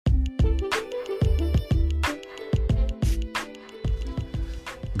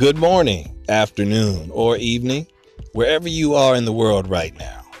Good morning, afternoon, or evening, wherever you are in the world right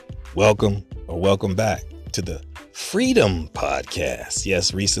now. Welcome or welcome back to the Freedom Podcast.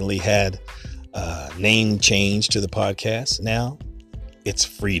 Yes, recently had a name change to the podcast. Now it's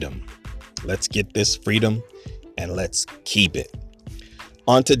Freedom. Let's get this freedom and let's keep it.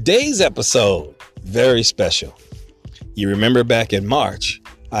 On today's episode, very special. You remember back in March,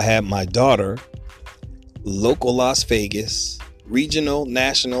 I had my daughter, local Las Vegas, regional,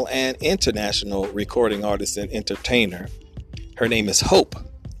 national, and international recording artist and entertainer. Her name is Hope.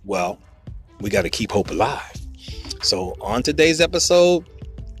 Well, we got to keep Hope alive. So on today's episode,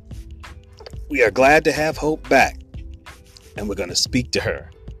 we are glad to have Hope back. And we're going to speak to her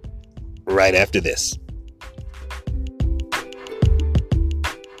right after this.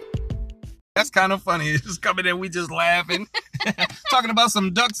 That's kind of funny. It's just coming in, we just laughing. Talking about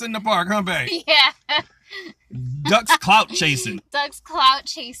some ducks in the park, huh, babe? Yeah. Ducks clout chasing. Ducks clout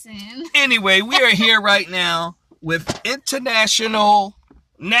chasing. Anyway, we are here right now with international,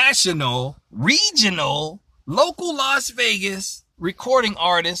 national, regional, local Las Vegas recording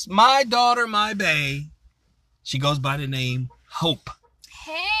artist, my daughter, my bae. She goes by the name Hope.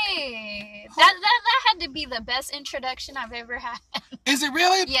 Hey, that had to be the best introduction I've ever had. Is it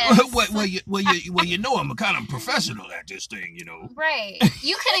really? Yes. Well, you know I'm a kind of professional at this thing, you know. Right.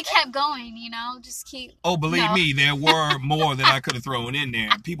 You could have kept going, just keep. Oh, believe me, there were more that I could have thrown in there.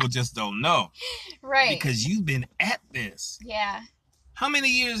 People just don't know. Right. Because you've been at this. Yeah. How many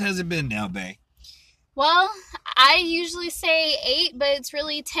years has it been now, bae? Well, I usually say 8, but it's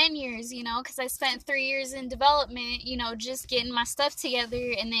really 10 years, because I spent 3 years in development, just getting my stuff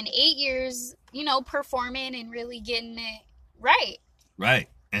together, and then 8 years, performing and really getting it right. Right.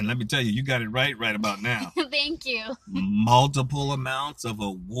 And let me tell you, you got it right about now. Thank you. Multiple amounts of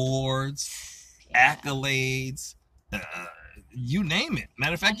awards, accolades, you name it.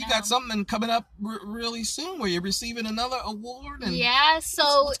 Matter of fact, you got something coming up really soon where you're receiving another award. And yeah,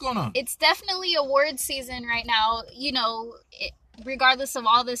 so what's going on? It's definitely award season right now. Regardless of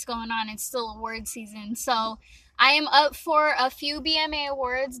all this going on, it's still award season. So I am up for a few BMA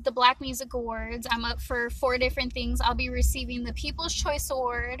awards, the Black Music Awards. I'm up for 4 different things. I'll be receiving the People's Choice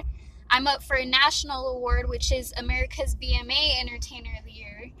Award. I'm up for a national award, which is America's BMA Entertainer of the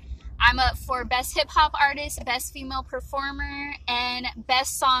Year. I'm up for Best Hip Hop Artist, Best Female Performer, and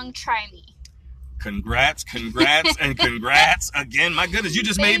Best Song Try Me. Congrats, and congrats again. My goodness, you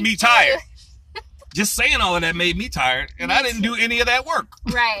just made me tired. Just saying all of that made me tired, and I didn't do any of that work.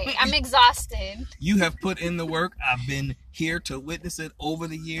 Right. I'm exhausted. You have put in the work. I've been here to witness it over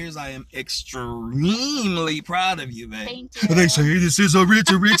the years. I am extremely proud of you, man. Thank you. They say this is a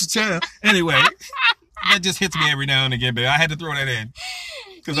rich child. Anyway, that just hits me every now and again, but I had to throw that in.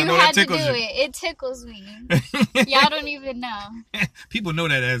 Because I know that tickles you. It tickles me. Y'all don't even know. People know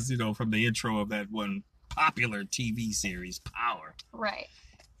that as, from the intro of that one popular TV series, Power. Right.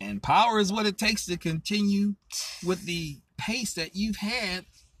 And power is what it takes to continue with the pace that you've had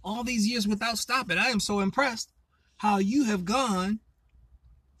all these years without stopping. I am so impressed how you have gone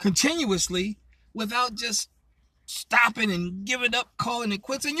continuously without just stopping and giving up, calling it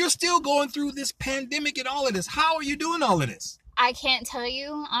quits. And you're still going through this pandemic and all of this. How are you doing all of this? I can't tell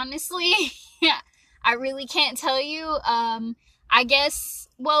you, honestly. I really can't tell you. I guess,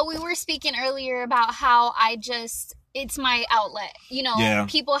 we were speaking earlier about how it's my outlet.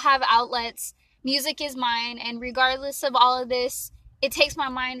 People have outlets. Music is mine. And regardless of all of this, it takes my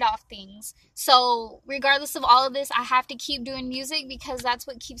mind off things. So regardless of all of this, I have to keep doing music because that's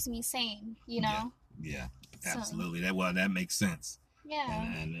what keeps me sane, Yeah, absolutely. So, that makes sense. Yeah.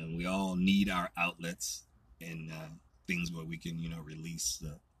 And we all need our outlets and things where we can, release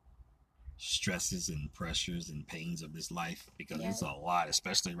the stresses and pressures and pains of this life because it's a lot,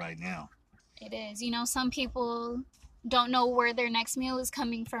 especially right now. It is. Some people don't know where their next meal is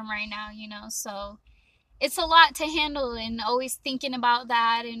coming from right now, so it's a lot to handle and always thinking about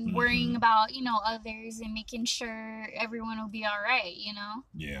that and worrying about, others and making sure everyone will be all right,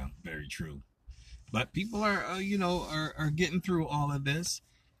 Yeah, very true. But people are, are getting through all of this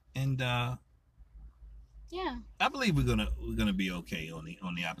and, yeah, I believe we're gonna be okay on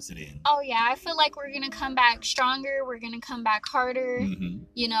the opposite end. Oh yeah, I feel like we're gonna come back stronger. We're gonna come back harder.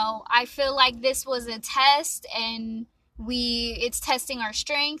 I feel like this was a test, and it's testing our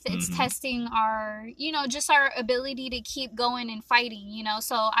strength. It's testing our, just our ability to keep going and fighting.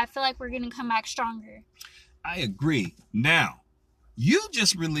 So I feel like we're gonna come back stronger. I agree. Now, you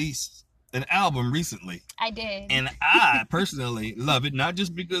just released an album recently. I did, and I personally love it. Not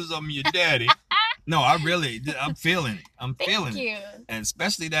just because I'm your daddy. No, I'm feeling it. I'm feeling Thank you. it. And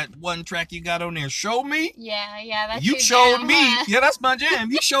especially that one track you got on there, Show Me. Yeah, that's You your showed jam, me. huh? Yeah, that's my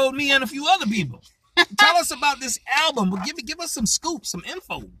jam. You showed me and a few other people. Tell us about this album. Give us some scoop, some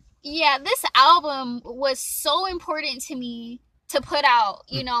info. Yeah, this album was so important to me to put out.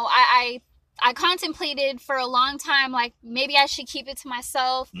 You know, I contemplated for a long time, like, maybe I should keep it to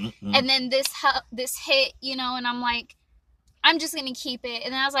myself. Mm-hmm. And then this hit, you know, and I'm like, I'm just going to keep it.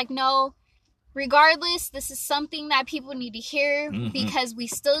 And then I was like, no, regardless, this is something that people need to hear because we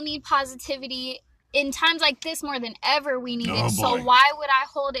still need positivity. In times like this, more than ever, we need it. So why would I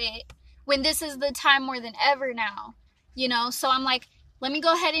hold it when this is the time more than ever now? You know, so I'm like, let me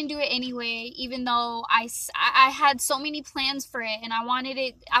go ahead and do it anyway, even though I had so many plans for it and I wanted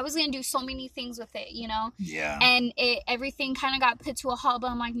it. I was going to do so many things with it, you know? Yeah. And everything kind of got put to a halt,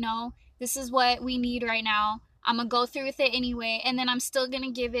 but I'm like, no, this is what we need right now. I'm going to go through with it anyway. And then I'm still going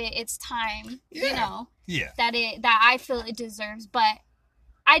to give it its time, you know, that I feel it deserves. But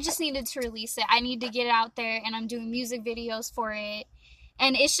I just needed to release it. I need to get it out there, and I'm doing music videos for it.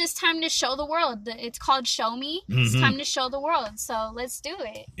 And it's just time to show the world. It's called Show Me. It's time to show the world. So let's do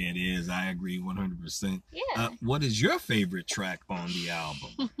it. It is. I agree 100%. Yeah. What is your favorite track on the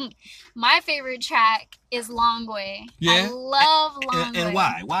album? My favorite track is Long Way. Yeah. I love Long Way. And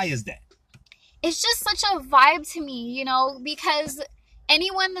why? Why is that? It's just such a vibe to me, you know, because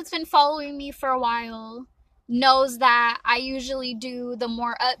anyone that's been following me for a while knows that I usually do the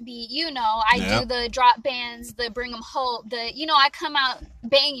more upbeat, you know, I do the drop bands, the bring 'em hope, I come out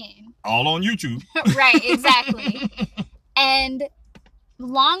banging. All on YouTube. Right, exactly. And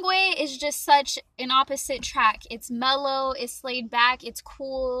Long Way is just such an opposite track. It's mellow, it's laid back, it's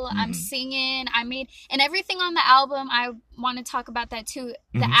cool. I'm singing, and everything on the album, I want to talk about that too.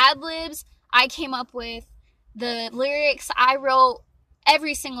 The ad-libs I came up with, the lyrics I wrote,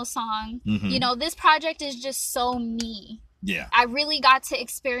 every single song. You know, this project is just so me. Yeah. I really got to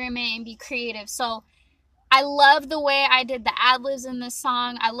experiment and be creative. So I love the way I did the ad-libs in this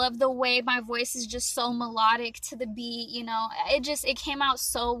song. I love the way my voice is just so melodic to the beat, you know. It came out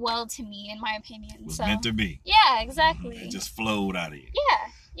so well to me, in my opinion. It was meant to be. Yeah, exactly. It just flowed out of you.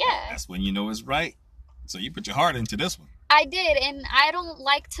 Yeah. That's when you know it's right. So you put your heart into this one. I did, and I don't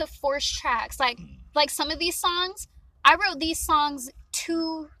like to force tracks. Like some of these songs, I wrote these songs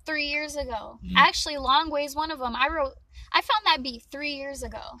 2-3 years ago. Actually, Long Way is one of them. I found that beat 3 years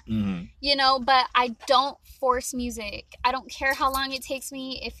ago. You know, but I don't force music. I don't care how long it takes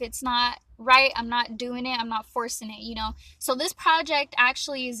me. If it's not right, I'm not doing it. I'm not forcing it, you know. So this project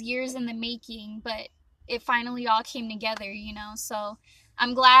actually is years in the making, but it finally all came together, you know. So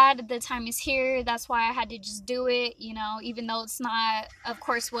I'm glad the time is here. That's why I had to just do it, you know, even though it's not, of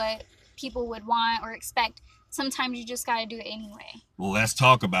course, what people would want or expect. Sometimes you just got to do it anyway. Well, let's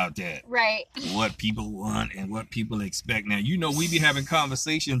talk about that. Right. What people want and what people expect. Now, you know, we be having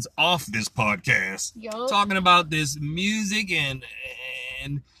conversations off this podcast, talking about this music and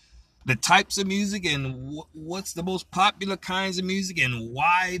the types of music and what's the most popular kinds of music and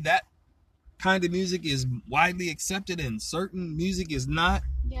why that kind of music is widely accepted and certain music is not.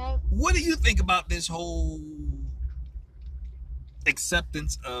 Yep. What do you think about this whole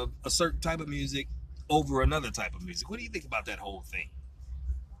acceptance of a certain type of music over another type of music? What do you think about that whole thing?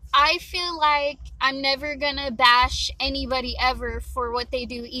 I feel like I'm never gonna bash anybody ever for what they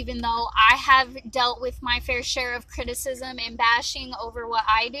do, even though I have dealt with my fair share of criticism and bashing over what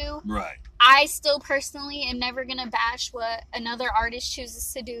I do. Right. I still personally am never gonna bash what another artist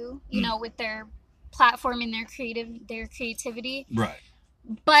chooses to do, you know, with their platform and their creativity. Right.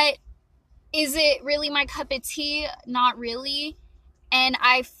 But is it really my cup of tea? Not really. And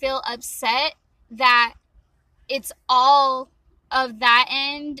I feel upset that it's all of that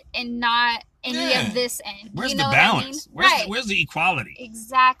end and not any of this end. Where's you know the balance? What I mean? Where's the equality?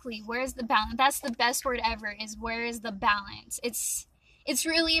 Exactly. Where's the balance? That's the best word ever, is where is the balance? It's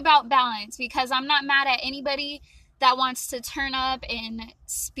really about balance, because I'm not mad at anybody that wants to turn up and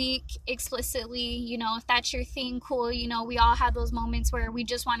speak explicitly. You know, if that's your thing, cool. You know, we all have those moments where we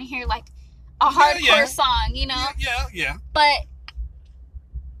just want to hear like a hardcore song, you know? Yeah. But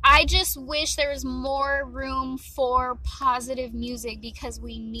I just wish there was more room for positive music, because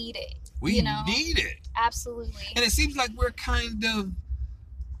we need it. We need it. Absolutely. And it seems like we're kind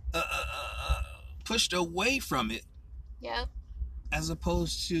of pushed away from it. Yep. As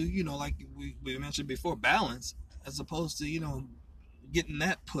opposed to, you know, like we mentioned before, balance, as opposed to, you know, getting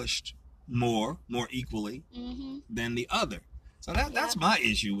that pushed more equally than the other. So that's my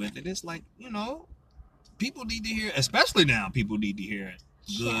issue with it. It's like, you know, people need to hear, especially now, people need to hear it.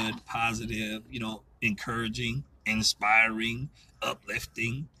 Good, positive, you know, encouraging, inspiring,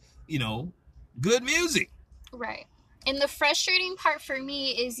 uplifting, you know, good music. Right. And the frustrating part for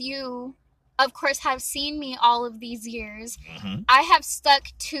me is you, of course, have seen me all of these years. Mm-hmm. I have stuck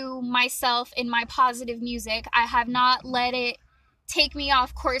to myself in my positive music. I have not let it take me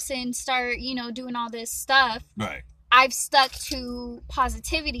off course and start, doing all this stuff. Right. I've stuck to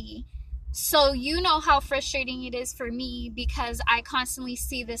positivity. So you know how frustrating it is for me because I constantly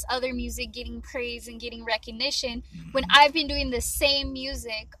see this other music getting praise and getting recognition when I've been doing the same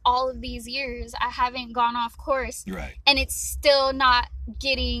music all of these years. I haven't gone off course. Right. And it's still not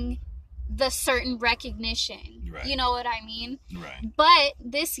getting the certain recognition. Right. You know what I mean? Right. But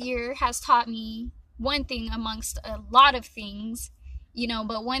this year has taught me one thing amongst a lot of things,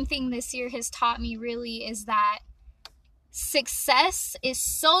 but one thing this year has taught me really is that success is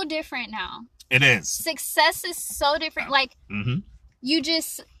so different now. It is. Success is so different. Like, Mm-hmm.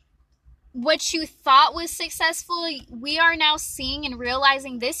 what you thought was successful, we are now seeing and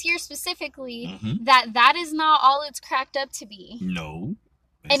realizing this year specifically that is not all it's cracked up to be. No.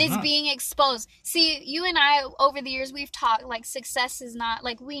 And it's being exposed. See, you and I, over the years, we've talked, like, success is not,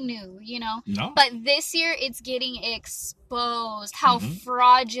 like, we knew, No. But this year, it's getting exposed how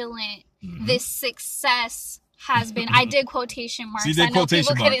fraudulent this success has been. I did quotation marks. She did I know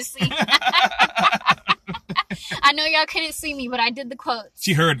quotation people marks. couldn't see. I know y'all couldn't see me, but I did the quotes.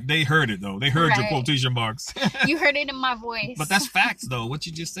 They heard it, though. They heard your quotation marks. You heard it in my voice. But that's facts, though. What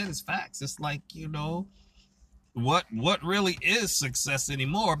you just said is facts. It's like, what really is success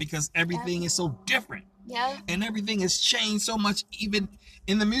anymore because everything is so different. Yeah. And everything has changed so much, even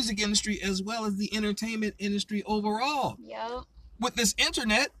in the music industry as well as the entertainment industry overall. Yep. With this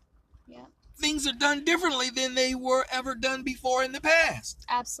internet, Yep. things are done differently than they were ever done before in the past.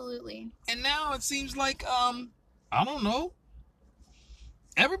 Absolutely. And now it seems like, I don't know,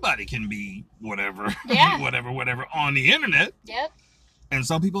 everybody can be whatever, Yeah. whatever on the internet. Yep. And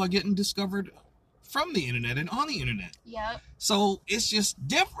some people are getting discovered from the internet and on the internet. Yep. So it's just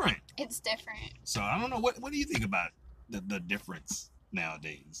different. It's different. So I don't know. What do you think about the difference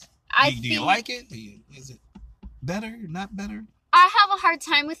nowadays? Do you think like it? Is it better? Not better? I have a hard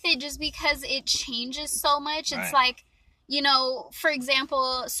time with it just because it changes so much. It's Right. like, for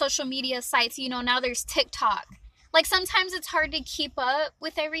example, social media sites, now there's TikTok. Like, sometimes it's hard to keep up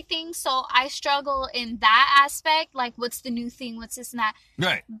with everything. So I struggle in that aspect. Like, what's the new thing? What's this and that?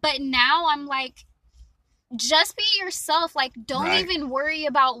 Right. But now I'm like, just be yourself. Like, don't Right. even worry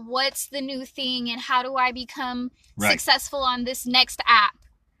about what's the new thing and how do I become Right. successful on this next app.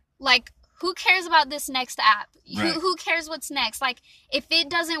 Like, who cares about this next app? Right. Who cares what's next? Like, if it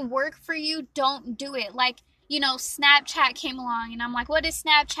doesn't work for you, don't do it. Like, Snapchat came along and I'm like, what is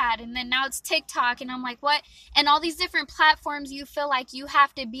Snapchat? And then now it's TikTok and I'm like, what? And all these different platforms you feel like you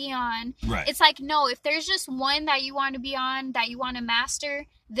have to be on. Right. It's like, no, if there's just one that you want to be on, that you want to master,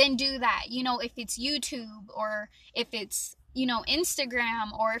 then do that. If it's YouTube or if it's,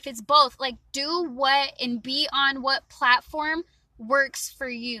 Instagram or if it's both, like, do what and be on what platform works for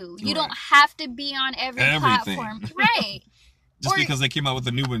you. You Right. don't have to be on every Everything. platform. Right. Just Or- because they came out with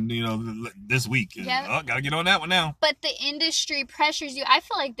a new one, this week. Yeah. Oh, gotta get on that one now. But the industry pressures you. I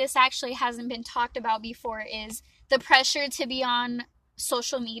feel like this actually hasn't been talked about before, is the pressure to be on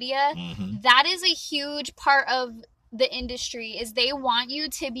social media. Mhm. That is a huge part of the industry, is they want you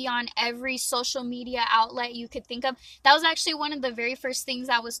to be on every social media outlet you could think of. That was actually one of the very first things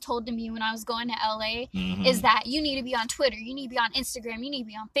that was told to me when I was going to LA, Mhm. is that you need to be on Twitter, you need to be on Instagram, you need to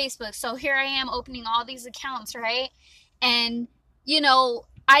be on Facebook. So here I am opening all these accounts, right? And,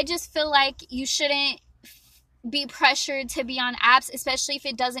 I just feel like you shouldn't be pressured to be on apps, especially if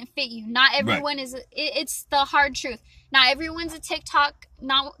it doesn't fit you. Not everyone is, it's the hard truth. Not everyone's a TikTok,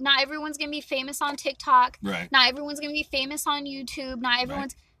 not everyone's going to be famous on TikTok. Right. Not everyone's going to be famous on YouTube. Not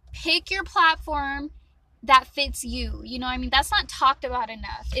everyone's, pick your platform that fits you. You know what I mean? That's not talked about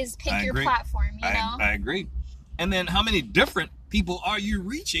enough, is pick I your agree. platform, you know? I agree. And then how many different people are you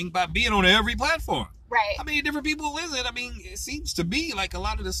reaching by being on every platform? Right. How many different people is it? I mean, it seems to be like a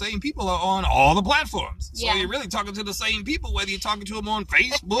lot of the same people are on all the platforms. So Yeah. you're really talking to the same people, whether you're talking to them on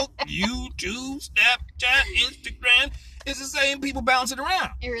Facebook, YouTube, Snapchat, Instagram. It's the same people bouncing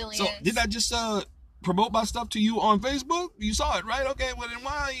around. It really So is. did I just promote my stuff to you on Facebook? You saw it, right? Okay, well then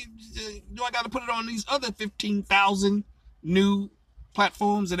why do I got to put it on these other 15,000 new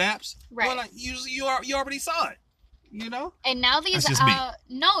platforms and apps? Right. Well, you already saw it, And now these, That's just me.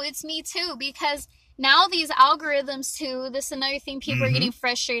 no, it's me too, because now these algorithms too, this is another thing people are getting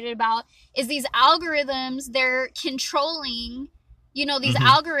frustrated about, is these algorithms, they're controlling, these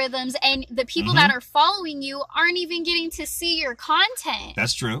algorithms, and the people that are following you aren't even getting to see your content.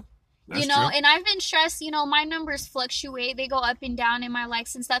 That's true. That's true. And I've been stressed, my numbers fluctuate, they go up and down in my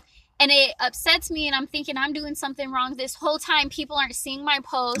likes and stuff. And it upsets me, and I'm thinking I'm doing something wrong. This whole time, people aren't seeing my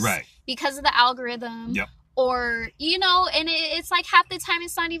posts because of the algorithm. Yep. Or, you know, and it's like half the time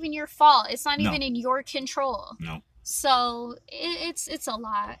it's not even your fault. It's not even in your control. No. So it's a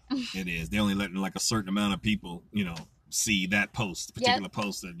lot. It is. They're only letting like a certain amount of people, you know, see that particular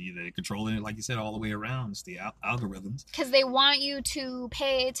post, and they're controlling it, like you said, all the way around. It's the algorithms. Because they want you to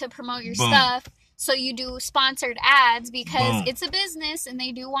pay to promote your stuff. So you do sponsored ads because it's a business and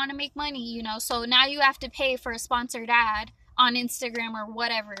they do want to make money, you know. So now you have to pay for a sponsored ad on Instagram or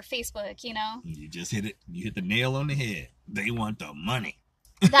whatever, Facebook, you know. You just hit it. You hit the nail on the head. They want the money.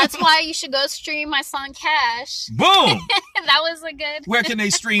 That's why you should go stream my song Cash. Boom! That was a good... Where can they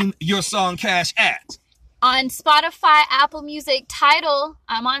stream your song Cash at? On Spotify, Apple Music, Tidal.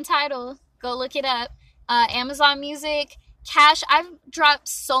 I'm on Tidal. Go look it up. Amazon Music, Cash. I've dropped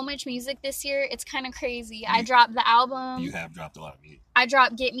so much music this year. It's kind of crazy. I dropped the album. You have dropped a lot of music. I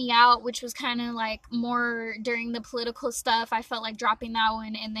dropped Get Me Out, which was kind of like more during the political stuff. I felt like dropping that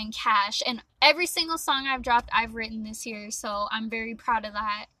one, and then Cash. And every single song I've dropped, I've written this year. So I'm very proud of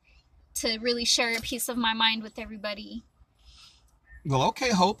that, to really share a piece of my mind with everybody. Well,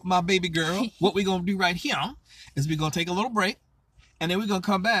 okay, Hope, my baby girl. What we're going to do right here is we're going to take a little break, and then we're going to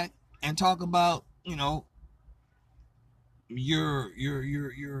come back and talk about, you know, your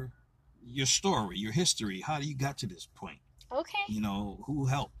story, your history, how you got to this point. Okay. You know, who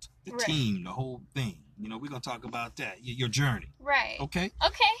helped, the team, the whole thing. You know, we're going to talk about that, your journey. Right. Okay?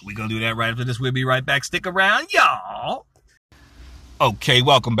 Okay. We're going to do that right after this. We'll be right back. Stick around, y'all. Okay,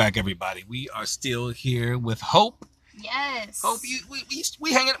 welcome back, everybody. We are still here with Hope. Yes. Hope,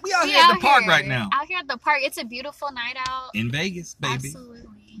 we hanging. We out here at the park right now. Out here at the park. It's a beautiful night out. In Vegas, baby.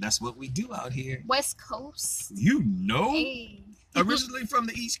 Absolutely. That's what we do out here. West Coast. You know. Hey. Originally from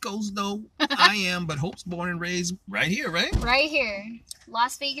the East Coast, though. I am, but Hope's born and raised right here, right? Right here.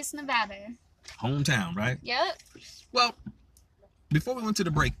 Las Vegas, Nevada. Hometown, right? Yep. Well, before we went to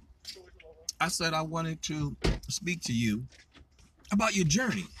the break, I said I wanted to speak to you about your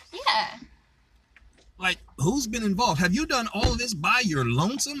journey. Yeah. Like, who's been involved? Have you done all of this by your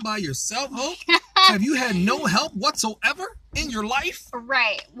lonesome, by yourself, Hope? Have you had no help whatsoever in your life?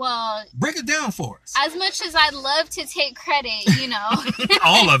 Right. Well, break it down for us. As much as I'd love to take credit, you know.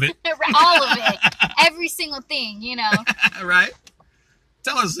 All of it. All of it. Every single thing, you know. Right.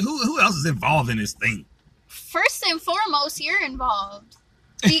 Tell us, who else is involved in this thing? First and foremost, you're involved.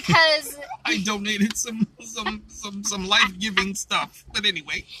 Because I donated some life-giving stuff. But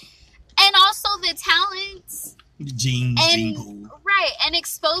anyway. And also the talents. Gene Pool. Right. And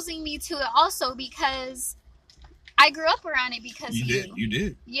exposing me to it also, because I grew up around it because you did. You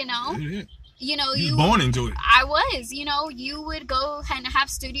did. You know? You did. You know, you were born into it. I was. You know, you would go and have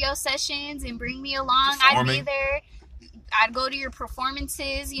studio sessions and bring me along. Performing. I'd be there. I'd go to your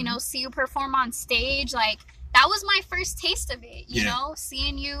performances, you know, see you perform on stage. Like, that was my first taste of it, you know,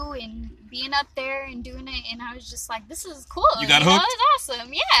 seeing you and being up there and doing it. And I was just like, this is cool. You got hooked? It was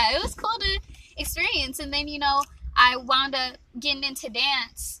awesome. Yeah, it was cool to experience. And then, you know, I wound up getting into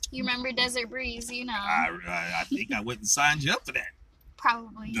dance. You remember Desert Breeze, you know. I think I went and signed you up for that.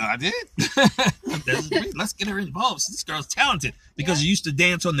 Probably. No, I did. Let's get her involved. This girl's talented because you used to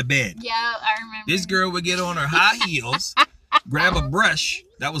dance on the bed. Yeah, I remember. This girl would get on her high heels, grab a brush,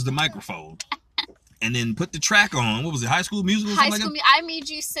 that was the microphone, and then put the track on. What was it, High School Musical? I made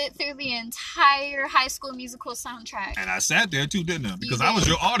you sit through the entire High School Musical soundtrack. And I sat there too, didn't I? Because I was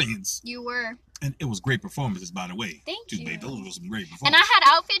your audience. You were. And it was great performances, by the way. Thank you. Babe. Those were some great performances. And I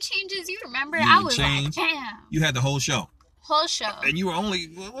had outfit changes. You remember? I was like, damn. You had the whole show. Whole show. And you were only,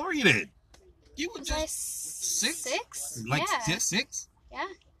 what were you then? You were just like six? Like 6? Yeah.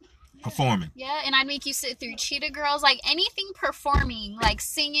 Performing. Yeah, and I'd make you sit through Cheetah Girls, like anything performing, like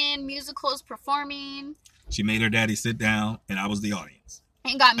singing, musicals, performing. She made her daddy sit down, and I was the audience.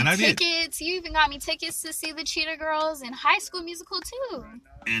 And got me tickets. You even got me tickets to see the Cheetah Girls in High School Musical, too.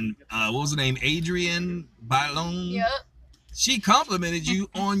 And what was her name? Adrienne Bailon? Yep. She complimented you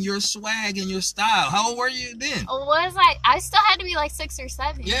on your swag and your style. How old were you then? Was I? I still had to be like 6 or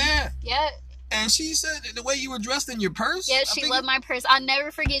 7. Yeah. Yep. And she said the way you were dressed in your purse. Yeah, she loved my purse. I'll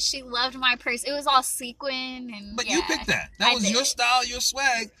never forget. She loved my purse. It was all sequin and. But you picked that. That was your style, your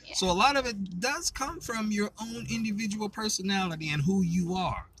swag. Yeah. So a lot of it does come from your own individual personality and who you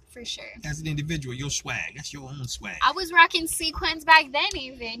are. For sure. As an individual, your swag. That's your own swag. I was rocking sequins back then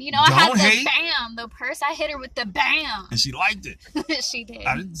even. You know, I had the bam. The purse, I hit her with the bam. And she liked it. She did.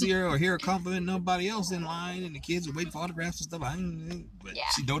 I didn't see her or hear her compliment nobody else in line, and the kids were waiting for autographs and stuff. But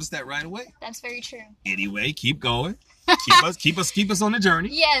she noticed that right away. That's very true. Anyway, keep going. keep us on the journey.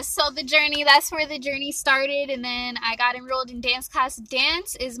 Yes, so the journey, that's where the journey started, and then I got enrolled in dance class.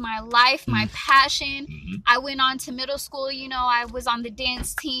 Dance is my life, my passion. I went on to middle school, I was on the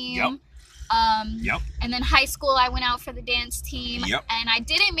dance team. And then high school, I went out for the dance team. And I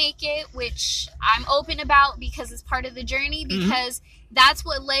didn't make it, which I'm open about because it's part of the journey, because that's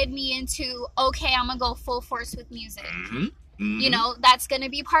what led me into, okay, I'm going to go full force with music. That's going to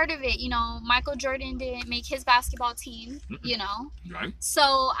be part of it. Michael Jordan didn't make his basketball team, Right.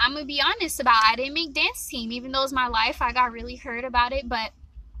 So I'm going to be honest about it. I didn't make dance team, even though it's my life. I got really hurt about it, but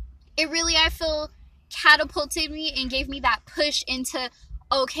it really, I feel, catapulted me and gave me that push into,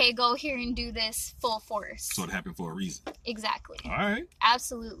 okay, go here and do this full force. So it happened for a reason. Exactly. All right.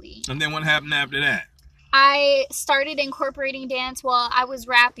 Absolutely. And then what happened after that? I started incorporating dance while I was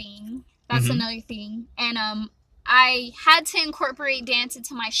rapping. That's another thing. And I had to incorporate dance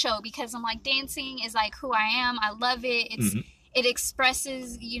into my show because I'm like, dancing is like who I am. I love it. It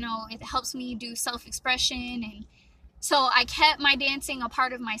expresses, it helps me do self-expression. And so I kept my dancing a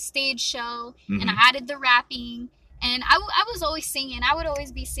part of my stage show, and I added the rapping. And I was always singing. I would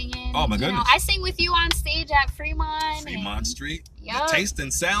always be singing. Oh, my goodness. I sing with you on stage at Fremont Street. Yep. The Taste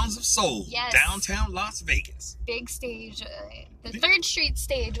and Sounds of Soul. Yes. Downtown Las Vegas. Big stage. The 3rd Street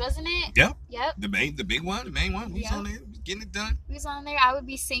stage, wasn't it? Yep. Yep. The big one, the main one. We was on there, getting it done. We was on there. I would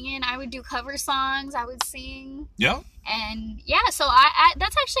be singing. I would do cover songs. I would sing. Yep. And yeah, so I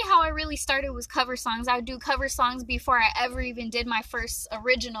that's actually how I really started, was cover songs. I would do cover songs before I ever even did my first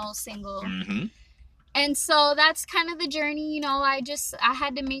original single. And so that's kind of the journey, I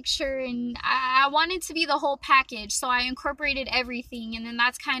had to make sure, and I wanted to be the whole package. So I incorporated everything, and then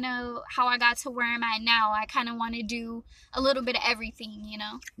that's kind of how I got to where I'm at now. I kind of want to do a little bit of everything,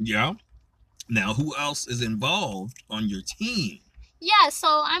 Yeah. Now, who else is involved on your team? Yeah,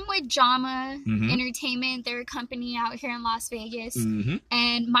 so I'm with Jama Entertainment. They're a company out here in Las Vegas.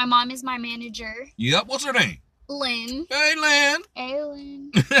 And my mom is my manager. Yep. What's her name? Lynn. Hey, Lynn. Hey,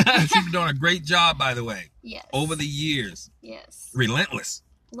 Lynn. She's been doing a great job, by the way. Yes. Over the years. Yes. Relentless.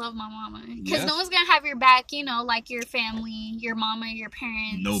 Love my mama. Because no one's going to have your back, like your family, your mama, your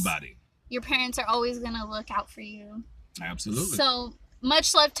parents. Nobody. Your parents are always going to look out for you. Absolutely. So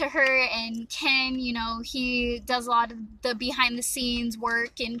much love to her. And Ken, he does a lot of the behind the scenes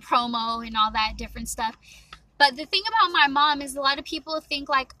work and promo and all that different stuff. But the thing about my mom is a lot of people think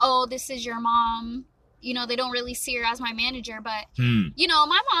like, oh, this is your mom. They don't really see her as my manager, but,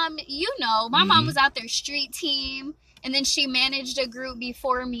 my mom, my mom was out there street team, and then she managed a group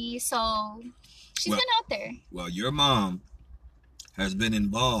before me, so she's been out there. Well, your mom has been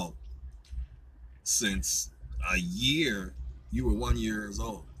involved since a year. You were 1 year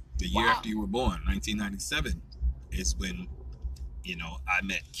old. The year after you were born, 1997, is when, I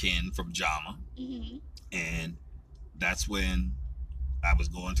met Ken from Jama, and that's when I was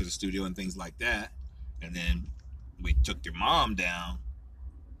going to the studio and things like that. And then we took your mom down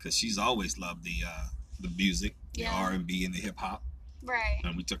because she's always loved the music, the R&B and the hip hop. Right.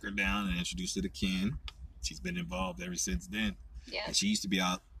 And we took her down and introduced her to Ken. She's been involved ever since then. Yeah. And she used to be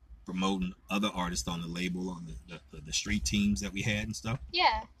out promoting other artists on the label, on the street teams that we had and stuff.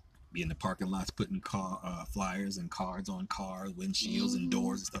 Yeah. Be in the parking lots putting flyers and cards on cars, windshields and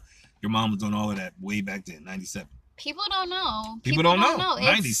doors and stuff. Your mom was doing all of that way back then, 97. People don't know. People don't know.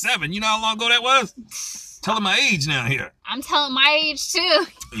 97. You know how long ago that was? Tell them my age now here. I'm telling my age too.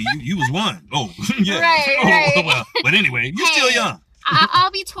 You was one. Oh, yeah. Right. Oh, well, but anyway, you're still young.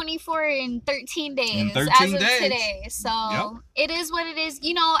 I'll be 24 in 13 days. In 13 as of days. Today. So It is what it is.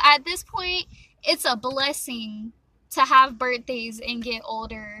 At this point, it's a blessing to have birthdays and get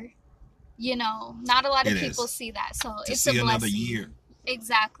older. Not a lot of people see that. So it's a blessing. Another year.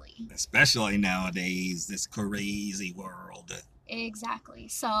 Exactly. Especially nowadays, this crazy world. Exactly.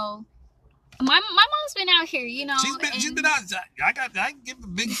 So my mom's been out here, She's been out. I give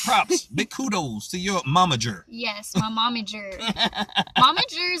big props, big kudos to your momager. Yes, my momager.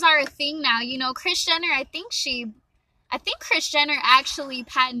 Momagers are a thing now. Kris Jenner, I think Kris Jenner actually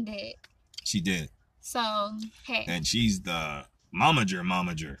patented it. She did. So, hey. And she's the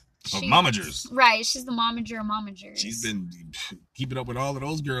momager. Of momagers. Right, she's the momager of momagers. She's been keeping up with all of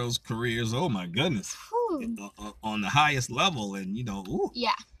those girls' careers. Oh my goodness. On the highest level, and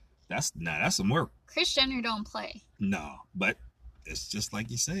yeah. That's some work. Kris Jenner don't play. No, but it's just like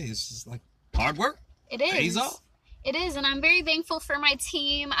you say, it's just like hard work. It is. Pays off. It is, and I'm very thankful for my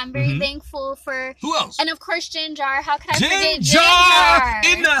team. I'm very thankful for... Who else? And of course, Jin Jar. How could I forget Jin Jar?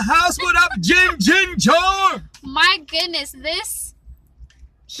 In the house, what up, Jin Jar? My goodness,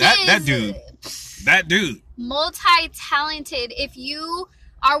 That dude. Multi-talented. If you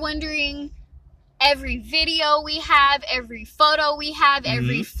are wondering, every video we have, every photo we have,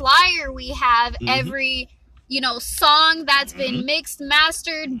 every flyer we have, every, song that's been mixed,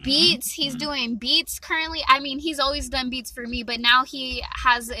 mastered, beats. He's doing beats currently. I mean, he's always done beats for me, but now he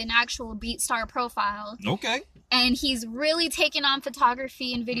has an actual BeatStar profile. Okay. And he's really taken on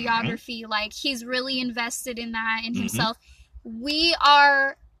photography and videography. Like, he's really invested in that in himself. We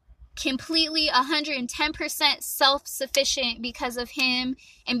are completely 110% self-sufficient because of him,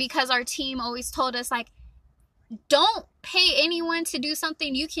 and because our team always told us, like, don't pay anyone to do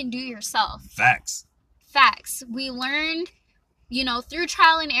something you can do yourself. Facts. We learned, through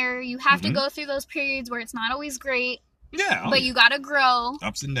trial and error. You have to go through those periods where it's not always great. Yeah. But you gotta grow.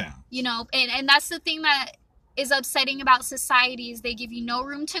 Ups and downs. And that's the thing that is upsetting about society, is they give you no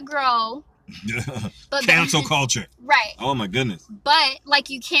room to grow. But cancel culture. Right. Oh my goodness. But like,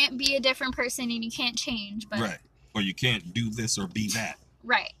 you can't be a different person and you can't change. But right. Or you can't do this or be that.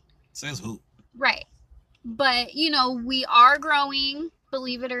 Right. Says who? Right. But we are growing,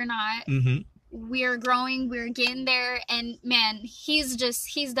 believe it or not. We're growing, we're getting there, and man, he's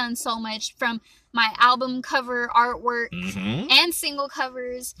done so much, from my album cover artwork and single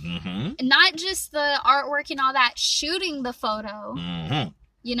covers, not just the artwork and all that, shooting the photo. And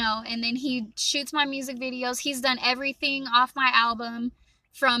then he shoots my music videos. He's done everything off my album,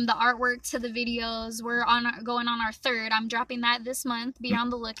 from the artwork to the videos. We're going on our third. I'm dropping that this month. Be on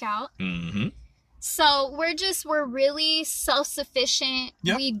the lookout. So we're really self-sufficient.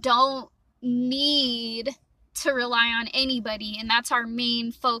 Yep. We don't need to rely on anybody, and that's our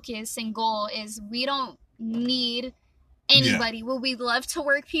main focus and goal, is we don't need anybody. Yeah. Will we love to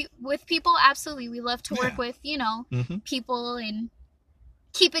work with people? Absolutely. We love to work with, people, and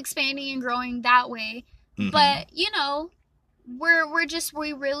keep expanding and growing that way. But,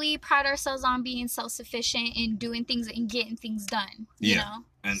 we really pride ourselves on being self-sufficient and doing things and getting things done.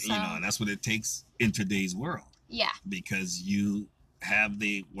 And and that's what it takes in today's world. Yeah. Because you have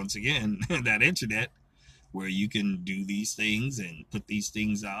once again, that internet where you can do these things and put these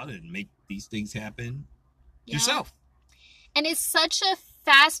things out and make these things happen yourself. And it's such a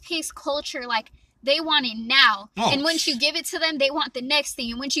fast-paced culture. Like, they want it now. And once you give it to them, they want the next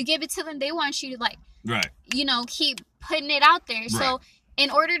thing. And once you give it to them, they want you to, like, keep putting it out there. Right. So in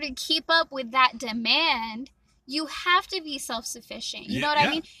order to keep up with that demand, you have to be self-sufficient. You know what I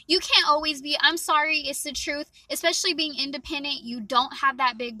mean? You can't always be, I'm sorry, it's the truth. Especially being independent, you don't have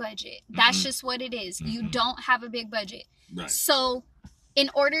that big budget. That's just what it is. You don't have a big budget. Right. So in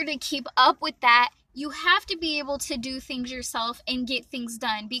order to keep up with that, you have to be able to do things yourself and get things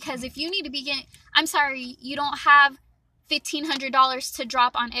done. Because if you need to I'm sorry, you don't have $1,500 to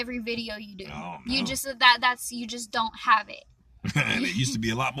drop on every video you do. Oh, no. You just you just don't have it. And it used to be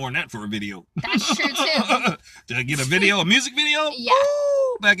a lot more than that for a video. That's true too. To get a music video? Yeah.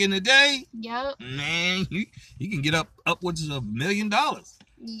 Woo, back in the day. Yep. Man, you can get upwards of $1 million.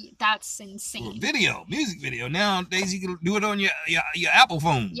 That's insane. For a music video. Nowadays you can do it on your Apple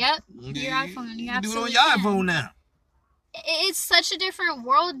phone. Yep. Your iPhone. You can do it on your iPhone now. It's such a different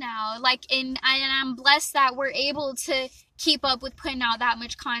world now. Like, and I'm blessed that we're able to keep up with putting out that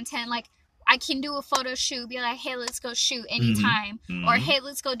much content. Like, I can do a photo shoot, be like, hey, let's go shoot anytime. Or, hey,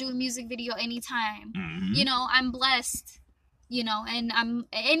 let's go do a music video anytime. I'm blessed,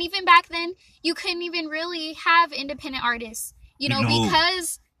 and even back then, you couldn't even really have independent artists,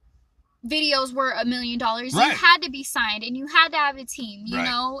 because videos were $1 million. Right. You had to be signed, and you had to have a team, you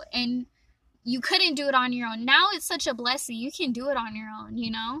know, and you couldn't do it on your own. Now it's such a blessing. You can do it on your own,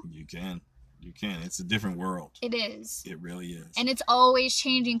 You can. It's a different world. It is. It really is. And it's always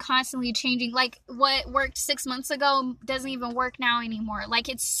changing, constantly changing. Like, what worked 6 months ago doesn't even work now anymore. Like,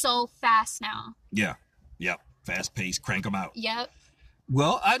 it's so fast now. Yeah. Yep. Fast paced. Crank them out. Yep.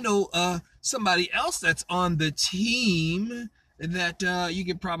 Well, I know somebody else that's on the team that you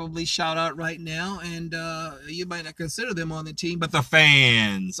could probably shout out right now, and you might not consider them on the team, but the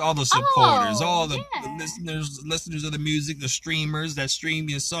fans, all the supporters, all the listeners of the music, the streamers that stream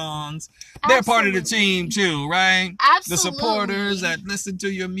your songs, they're part of the team too, right? Absolutely. The supporters that listen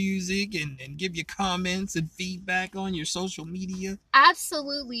to your music and give you comments and feedback on your social media.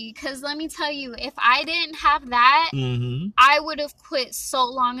 Absolutely, because let me tell you, if I didn't have that, I would have quit so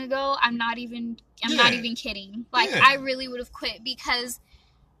long ago. I'm not even kidding. Like, I really would have quit, because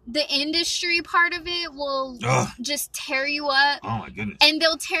the industry part of it will just tear you up. Oh my goodness. And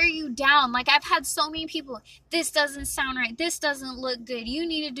they'll tear you down. Like, I've had so many people, this doesn't sound right, this doesn't look good, you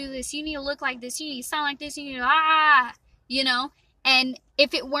need to do this, you need to look like this, you need to sound like this, you need to and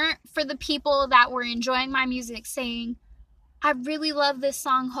if it weren't for the people that were enjoying my music saying, I really love this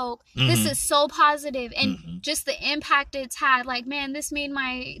song, Hope. This is so positive, and just the impact it's had. Like, man, this made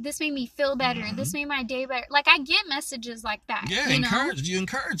me feel better. This made my day better. Like, I get messages like that. Yeah, you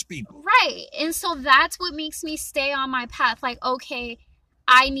encourage people. Right. And so that's what makes me stay on my path. Like, okay,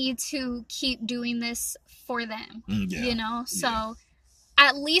 I need to keep doing this for them. So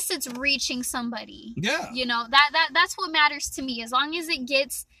at least it's reaching somebody. Yeah. That's what matters to me. As long as it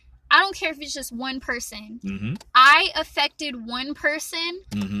gets, I don't care if it's just one person. I affected one person.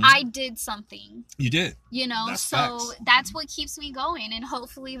 I did something. You did. That's facts. That's what keeps me going. And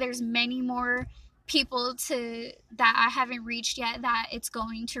hopefully there's many more people that I haven't reached yet that it's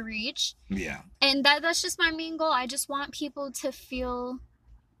going to reach. Yeah. And that's just my main goal. I just want people to feel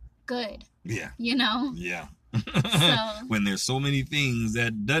good. Yeah. Yeah. So, when there's so many things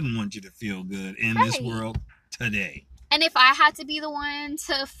that doesn't want you to feel good in this world today. And if I had to be the one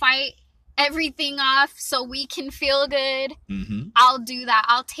to fight everything off so we can feel good, I'll do that.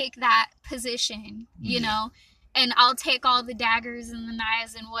 I'll take that position, you know, and I'll take all the daggers and the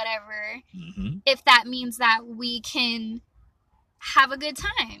knives and whatever, if that means that we can have a good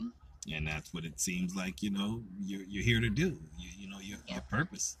time. And that's what it seems like, you're here to do. Your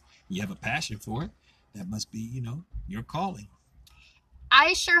purpose. You have a passion for it. That must be, your calling.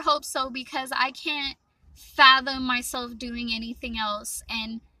 I sure hope so, because I can't fathom myself doing anything else.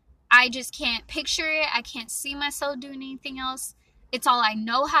 And I just can't picture it. I can't see myself doing anything else. It's all I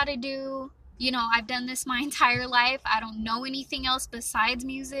know how to do. I've done this my entire life. I don't know anything else besides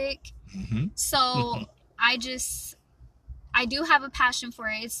music. So I do have a passion for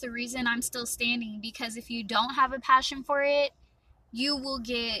it. It's the reason I'm still standing, because if you don't have a passion for it, you will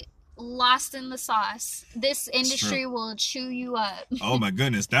get lost in the sauce. This industry will chew you up. Oh my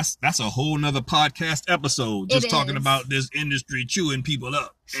goodness, that's a whole nother podcast episode, just talking about this industry chewing people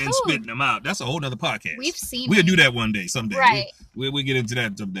up and spitting them out. That's a whole nother podcast. We'll do that one day, someday. Right. We'll get into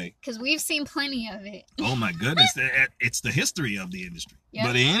that someday, because we've seen plenty of it. Oh my goodness. It's the history of the industry.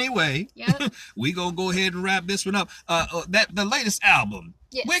 But anyway, we gonna go ahead and wrap this one up. The latest album.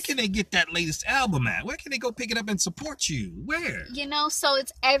 Yes. Where can they get that latest album at? Where can they go pick it up and support you? Where? So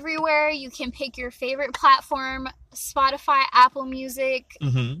it's everywhere. You can pick your favorite platform: Spotify, Apple Music,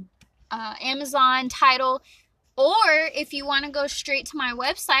 Amazon, Tidal. Or if you want to go straight to my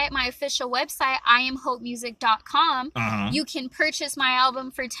website, my official website, IamHopeMusic.com, you can purchase my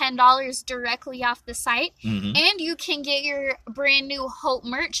album for $10 directly off the site. And you can get your brand new Hope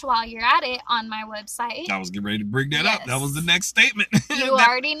merch while you're at it on my website. I was getting ready to bring that up. That was the next statement. You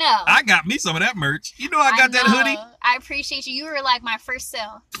already know. I got me some of that merch. I got that hoodie. I appreciate you. You were like my first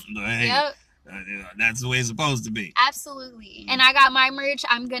sale. Hey. Yep. That's the way it's supposed to be. Absolutely. And I got my merch.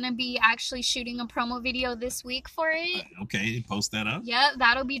 I'm going to be actually shooting a promo video this week for it. Okay, post that up. Yep,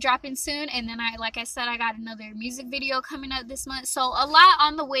 that'll be dropping soon. And then I got another music video coming up this month. So a lot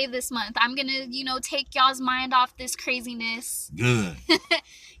on the way this month. I'm going to, take y'all's mind off this craziness. Good.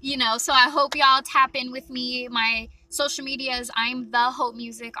 So I hope y'all tap in with me. My social media is I'm The Hope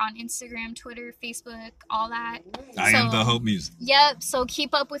Music on Instagram, Twitter, Facebook, all that. I am The Hope Music. Yep. So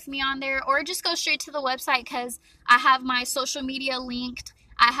keep up with me on there, or just go straight to the website, because I have my social media linked.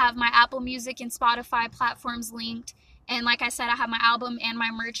 I have my Apple Music and Spotify platforms linked. And like I said, I have my album and my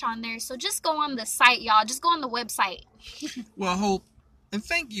merch on there. So just go on the site, y'all. Just go on the website. Well, Hope, and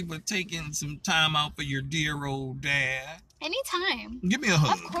thank you for taking some time out for your dear old dad. Anytime. Give me a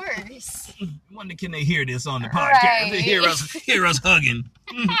hug. Of course. I wonder, can they hear this on the podcast? Right. Hear us hugging.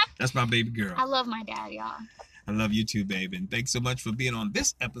 That's my baby girl. I love my dad, y'all. I love you too, baby. And thanks so much for being on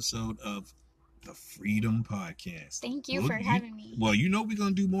this episode of the Freedom Podcast. Thank you for having me. Well, we're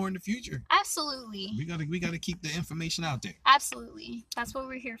going to do more in the future. Absolutely. We got to keep the information out there. Absolutely. That's what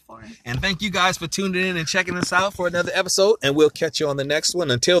we're here for. And thank you guys for tuning in and checking us out for another episode. And we'll catch you on the next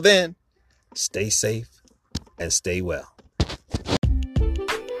one. Until then, stay safe and stay well.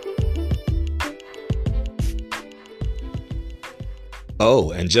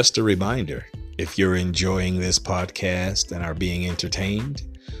 Oh, and just a reminder, if you're enjoying this podcast and are being entertained,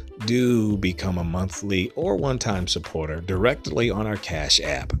 do become a monthly or one-time supporter directly on our Cash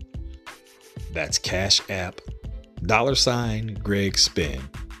App. That's Cash App, $Greg Spin.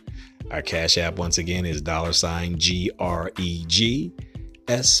 Our Cash App, once again, is $GREGSPIN.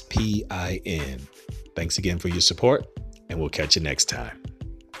 Thanks again for your support, and we'll catch you next time.